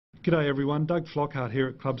G'day everyone, Doug Flockhart here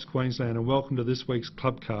at Clubs Queensland and welcome to this week's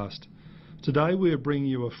Clubcast. Today we are bringing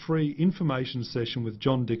you a free information session with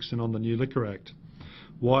John Dickson on the new Liquor Act,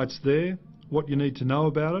 why it's there, what you need to know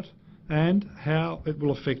about it and how it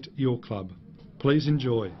will affect your club. Please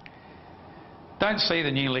enjoy. Don't see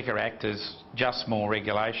the new Liquor Act as just more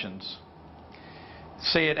regulations.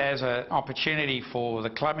 See it as an opportunity for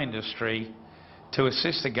the club industry to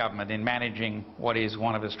assist the government in managing what is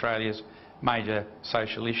one of Australia's major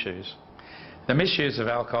social issues. The misuse of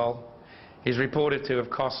alcohol is reported to have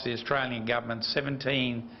cost the Australian government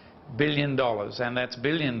 $17 billion, and that's $1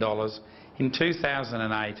 billion in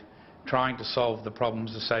 2008, trying to solve the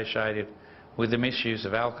problems associated with the misuse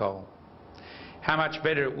of alcohol. How much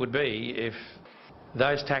better it would be if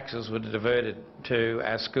those taxes were diverted to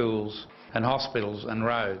our schools and hospitals and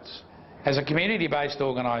roads. As a community-based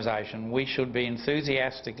organisation, we should be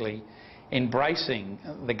enthusiastically embracing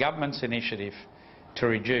the government's initiative to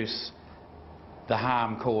reduce the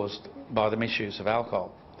harm caused by the misuse of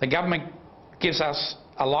alcohol. The government gives us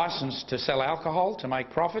a licence to sell alcohol to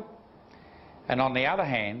make profit, and on the other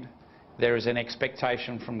hand, there is an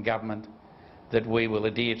expectation from government that we will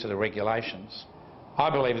adhere to the regulations. I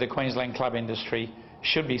believe the Queensland club industry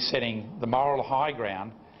should be setting the moral high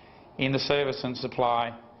ground in the service and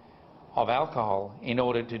supply of alcohol in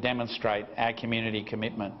order to demonstrate our community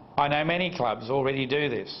commitment. I know many clubs already do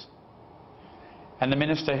this, and the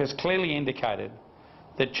Minister has clearly indicated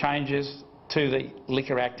that changes to the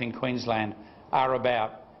Liquor Act in Queensland are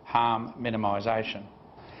about harm minimisation.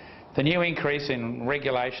 The new increase in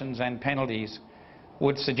regulations and penalties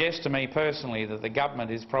would suggest to me personally that the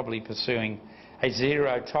government is probably pursuing a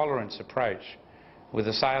zero-tolerance approach with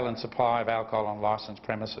the sale and supply of alcohol on licensed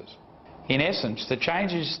premises. In essence, the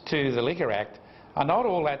changes to the Liquor Act are not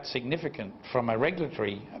all that significant from a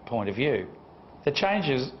regulatory point of view. The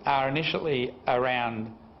changes are initially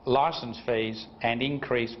around licence fees and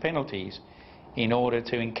increased penalties in order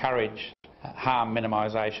to encourage harm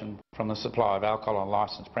minimisation from the supply of alcohol on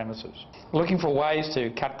licensed premises. Looking for ways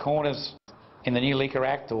to cut corners in the new Liquor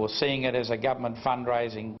Act or seeing it as a government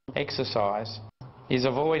fundraising exercise is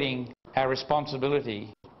avoiding our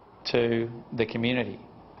responsibility to the community.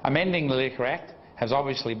 Amending the Liquor Act has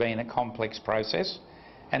obviously been a complex process,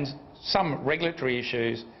 and some regulatory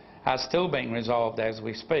issues are still being resolved as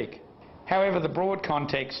we speak. However, the broad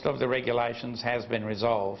context of the regulations has been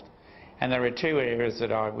resolved, and there are two areas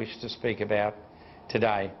that I wish to speak about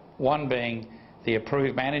today. One being the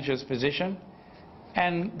approved manager's position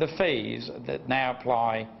and the fees that now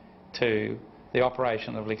apply to the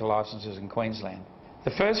operation of liquor licences in Queensland.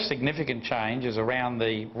 The first significant change is around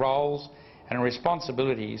the roles and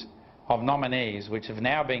responsibilities of nominees, which have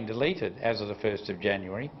now been deleted as of the 1st of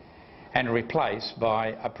January and replaced by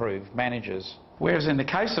approved managers. Whereas in the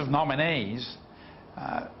case of nominees,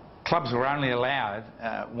 clubs were only allowed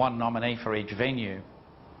one nominee for each venue.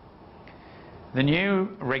 The new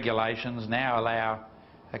regulations now allow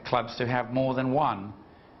clubs to have more than one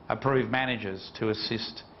approved managers to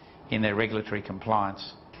assist in their regulatory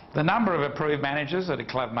compliance. The number of approved managers that a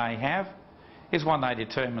club may have is one they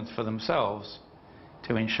determine for themselves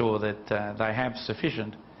to ensure that they have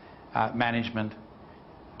sufficient management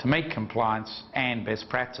to meet compliance and best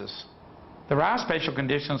practice. There are special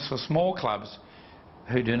conditions for small clubs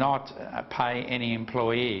who do not pay any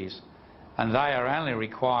employees, and they are only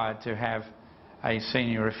required to have a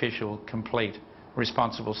senior official complete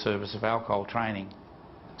responsible service of alcohol training.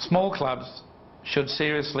 Small clubs should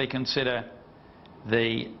seriously consider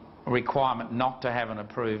the requirement not to have an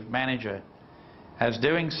approved manager, as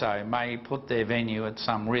doing so may put their venue at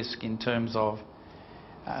some risk in terms of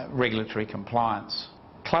regulatory compliance.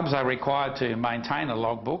 Clubs are required to maintain a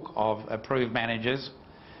logbook of approved managers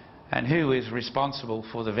and who is responsible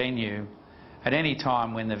for the venue at any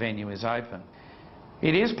time when the venue is open.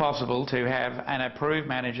 It is possible to have an approved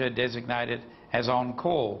manager designated as on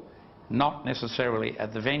call, not necessarily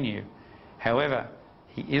at the venue. However,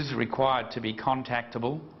 he is required to be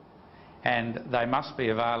contactable and they must be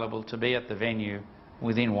available to be at the venue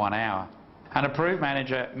within 1 hour. An approved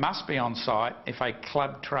manager must be on site if a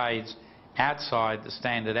club trades outside the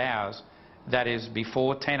standard hours, that is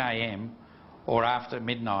before 10 a.m. or after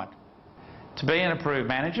midnight. To be an approved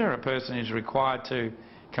manager, a person is required to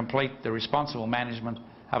complete the responsible management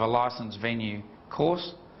of a licensed venue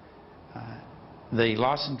course, the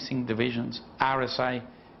licensing division's RSA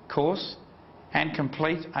course, and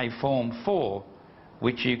complete a Form 4,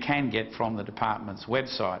 which you can get from the department's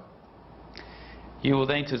website. You will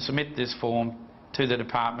need to submit this form to the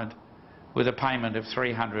department with a payment of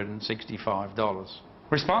 $365.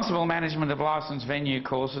 Responsible management of licensed venue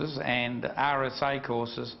courses and RSA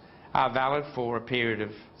courses are valid for a period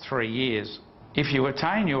of 3 years. If you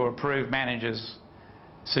attain your approved manager's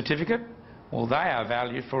certificate, well, they are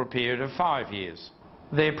valued for a period of 5 years.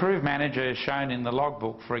 The approved manager shown in the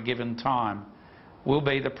logbook for a given time will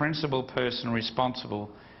be the principal person responsible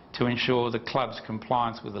to ensure the club's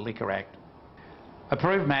compliance with the Liquor Act.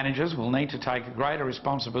 Approved managers will need to take a greater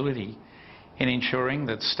responsibility in ensuring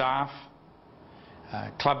that staff,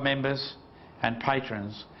 club members and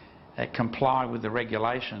patrons comply with the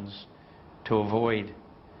regulations to avoid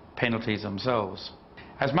penalties themselves.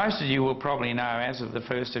 As most of you will probably know, as of the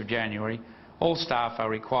 1st of January, all staff are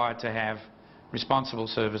required to have responsible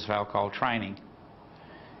service of alcohol training.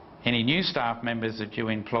 Any new staff members that you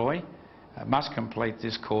employ must complete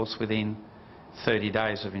this course within 30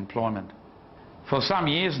 days of employment. For some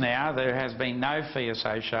years now, there has been no fee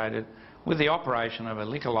associated with the operation of a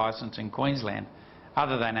liquor licence in Queensland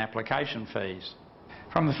other than application fees.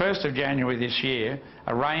 From the 1st of January this year,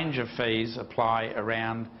 a range of fees apply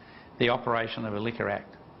around the operation of a Liquor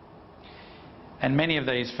Act. And many of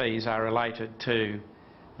these fees are related to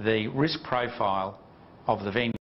the risk profile of the venue.